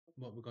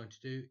what we're going to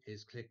do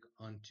is click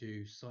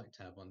onto Site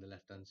tab on the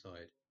left hand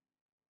side.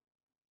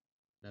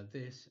 Now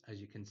this,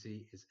 as you can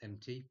see, is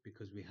empty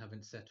because we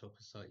haven't set up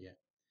a site yet.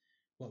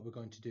 What we're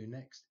going to do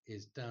next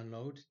is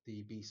download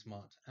the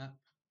B.SMART app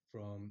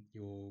from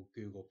your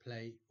Google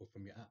Play or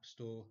from your App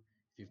Store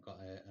if you've got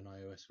an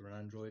iOS or an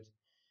Android.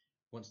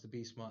 Once the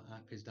B.SMART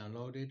app is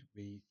downloaded,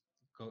 we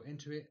go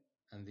into it,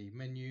 and the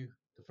menu,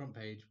 the front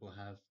page, will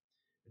have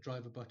a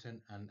driver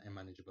button and a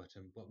manager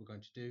button. What we're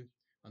going to do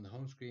on the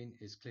home screen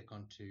is click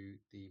onto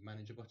the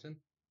manager button.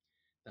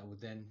 That will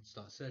then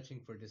start searching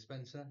for a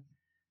dispenser.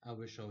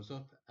 Ours shows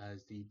up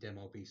as the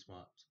demo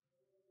B.SMART.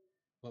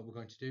 What we're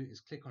going to do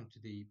is click onto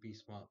the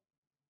B.SMART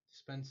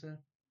dispenser,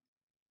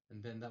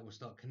 and then that will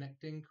start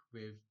connecting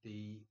with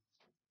the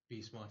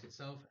B.SMART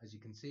itself. As you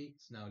can see,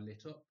 it's now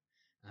lit up,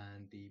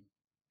 and the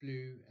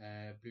blue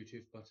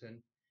Bluetooth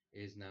button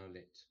is now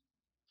lit.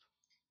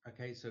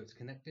 Okay, so it's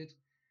connected.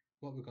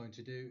 What we're going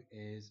to do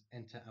is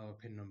enter our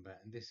PIN number,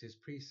 and this is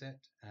preset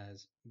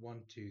as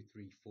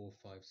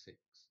 123456.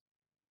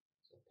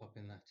 So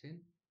popping that in.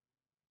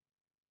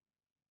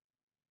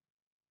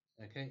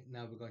 Okay,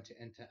 now we're going to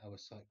enter our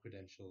site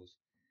credentials.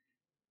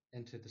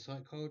 Enter the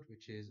site code,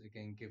 which is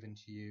again given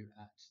to you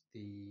at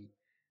the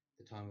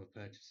time of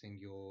purchasing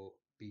your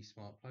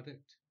B.SMART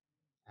product,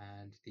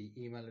 and the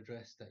email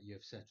address that you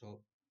have set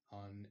up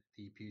on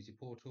the Piusi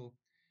portal.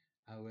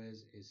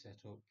 Ours is set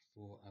up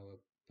for our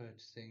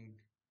purchasing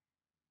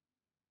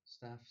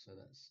staff, so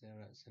that's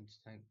Sarah at Centre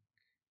Tank.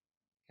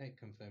 Okay,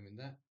 confirming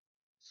that.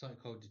 Site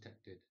code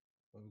detected.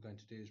 What we're going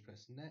to do is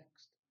press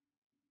next,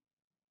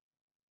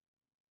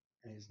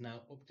 and it's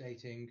now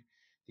updating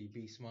the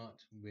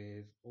B.SMART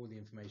with all the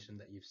information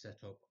that you've set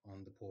up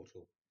on the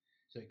portal.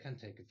 So it can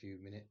take a few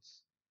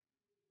minutes.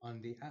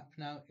 On the app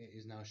now, it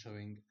is now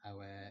showing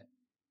our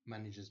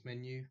manager's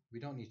menu. We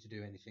don't need to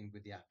do anything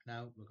with the app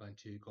now. We're going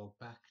to go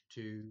back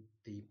to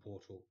the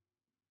portal.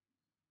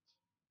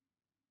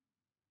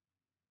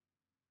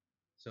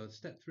 So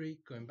step 3,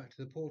 going back to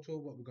the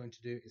portal, what we're going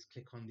to do is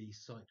click on the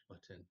site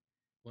button.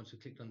 Once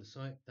we've clicked on the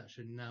site, that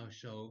should now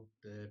show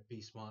the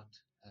B.SMART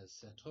as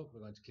set up.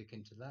 We're going to click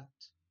into that.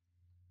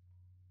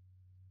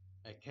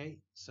 Okay,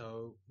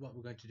 so what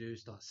we're going to do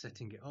is start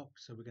setting it up.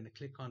 So we're going to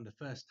click on the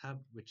first tab,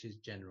 which is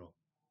General.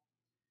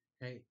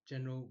 Okay,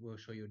 General will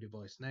show your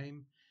device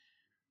name.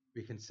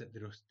 We can set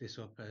this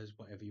up as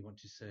whatever you want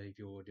to save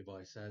your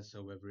device as.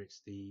 So whether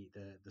it's the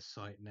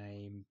site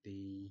name,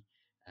 the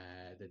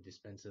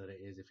dispenser that it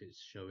is, if it's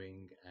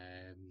showing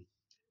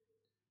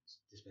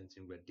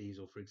dispensing red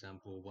diesel, for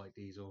example, white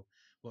diesel.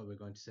 What we're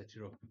going to set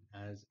it up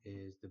as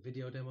is the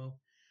video demo.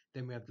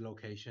 Then we have the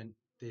location.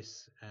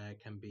 This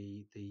can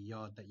be the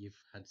yard that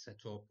you've had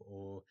set up,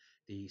 or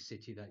the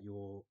city that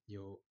your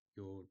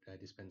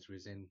dispenser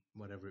is in,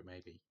 whatever it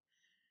may be.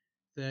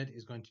 Third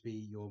is going to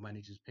be your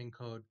manager's PIN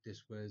code.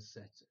 This was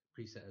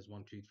preset as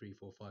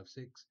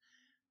 123456.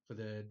 For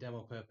the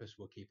demo purpose,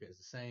 we'll keep it as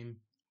the same,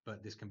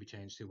 but this can be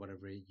changed to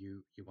whatever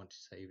you want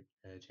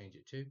to change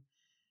it to.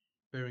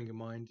 Bearing in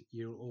mind,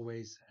 you'll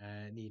always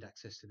need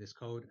access to this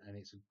code, and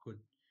it's a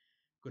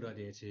good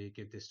idea to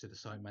give this to the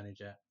site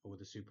manager or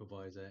the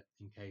supervisor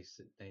in case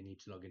they need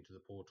to log into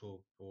the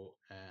portal or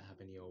have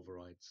any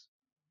overrides.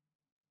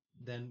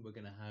 Then we're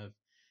going to have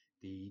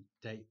the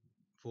date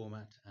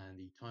format and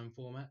the time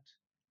format.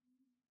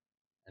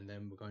 And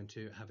then we're going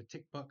to have a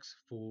tick box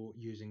for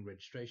using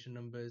registration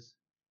numbers.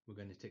 We're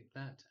going to tick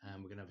that,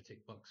 and we're going to have a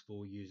tick box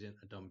for using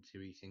odometer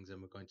readings, and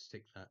we're going to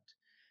tick that.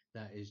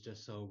 That is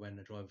just so when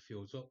a driver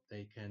fuels up,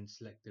 they can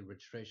select the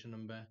registration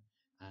number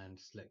and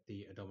select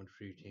the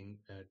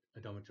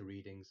odometer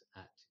readings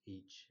at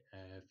each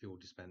fuel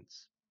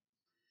dispense.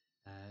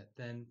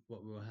 Then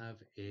what we'll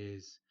have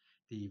is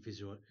the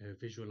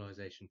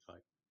visualization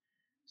type.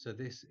 So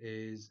this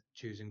is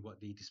choosing what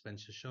the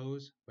dispenser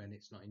shows when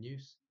it's not in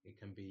use. It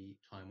can be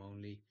time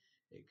only,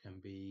 it can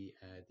be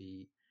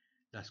the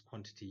last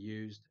quantity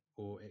used,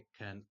 or it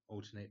can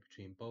alternate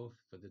between both.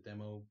 For the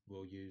demo,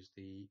 we'll use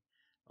the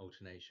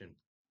alternation.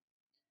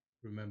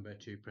 Remember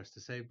to press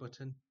the save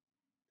button.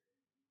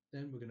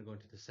 Then we're going to go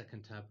into the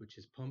second tab, which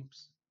is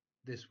pumps.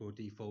 This will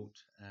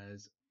default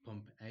as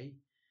pump A.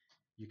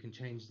 You can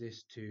change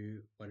this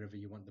to whatever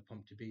you want the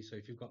pump to be. So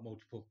if you've got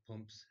multiple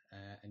pumps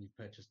and you've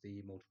purchased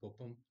the multiple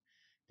pump,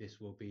 this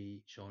will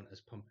be shown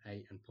as pump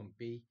A and pump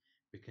B.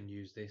 We can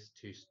use this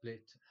to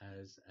split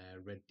as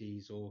red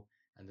diesel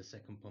and the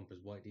second pump as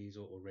white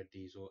diesel, or red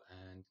diesel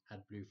and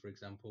AdBlue, for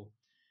example.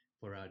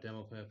 For our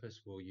demo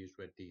purpose, we'll use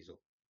red diesel.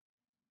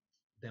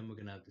 Then we're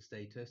going to have the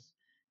status.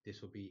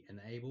 This will be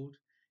enabled.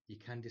 You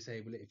can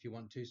disable it if you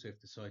want to. So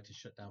if the site is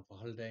shut down for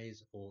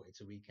holidays or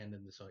it's a weekend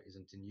and the site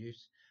isn't in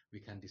use, we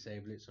can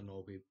disable it so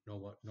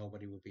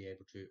nobody will be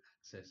able to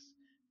access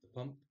the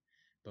pump,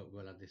 but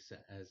we'll have this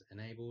set as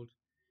enabled.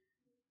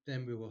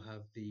 Then we will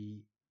have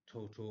the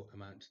total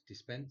amount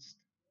dispensed.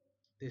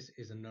 This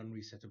is a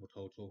non-resettable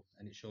total,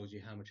 and it shows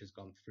you how much has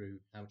gone through,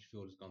 how much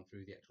fuel has gone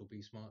through the actual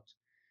B.SMART.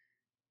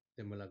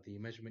 Then we'll have the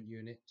measurement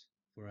unit.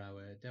 For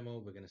our demo,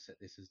 we're going to set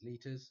this as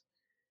litres.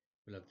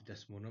 We'll have the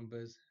decimal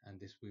numbers, and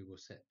this we will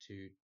set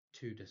to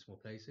 2 decimal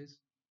places.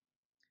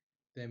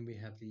 Then we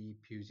have the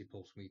Piusi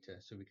pulse meter.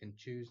 So we can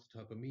choose the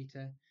type of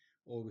meter,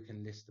 or we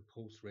can list the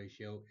pulse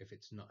ratio if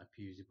it's not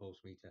a Piusi pulse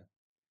meter.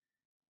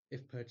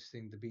 If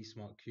purchasing the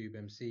B.SMART Cube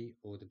MC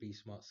or the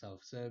B.SMART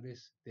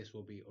self-service, this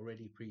will be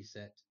already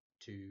preset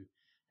to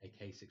a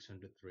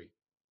K603.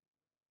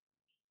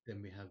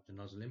 Then we have the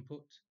nozzle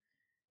input.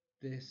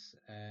 This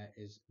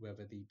is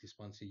whether the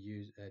dispenser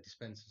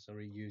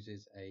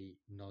uses a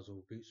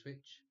nozzle boot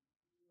switch.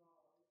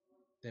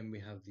 Then we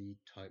have the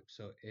type.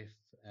 So if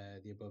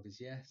the above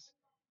is yes,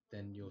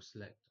 then you'll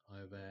select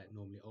either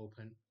normally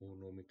open or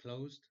normally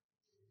closed.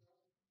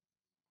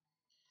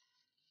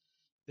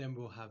 Then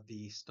we'll have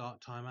the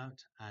start timeout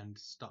and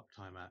stop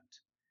timeout.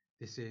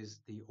 This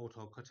is the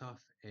auto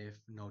cutoff if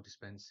no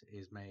dispense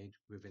is made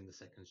within the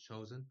seconds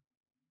chosen.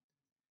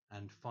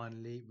 And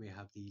finally, we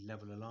have the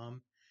level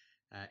alarm,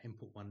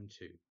 input 1 and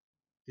 2.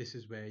 This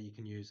is where you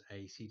can use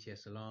a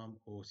CTS alarm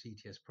or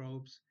CTS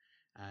probes,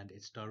 and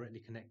it's directly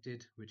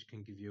connected, which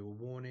can give you a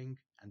warning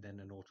and then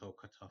an auto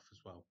cutoff as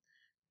well.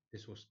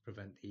 This will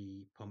prevent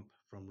the pump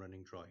from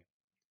running dry.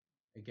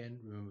 Again,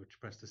 remember to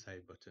press the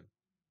save button.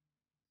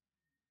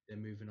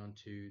 Then moving on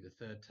to the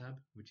third tab,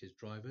 which is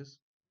drivers.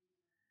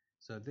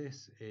 So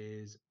this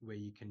is where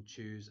you can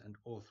choose and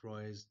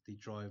authorize the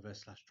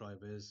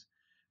driver/drivers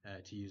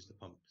to use the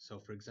pump. So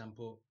for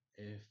example,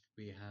 if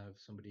we have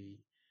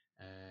somebody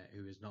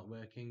who is not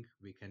working,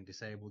 we can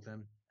disable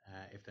them.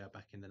 If they're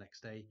back in the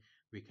next day,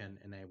 we can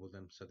enable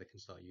them so they can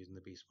start using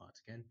the B.SMART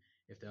again.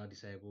 If they are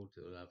disabled,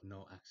 they will have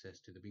no access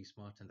to the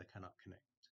B.SMART and they cannot connect.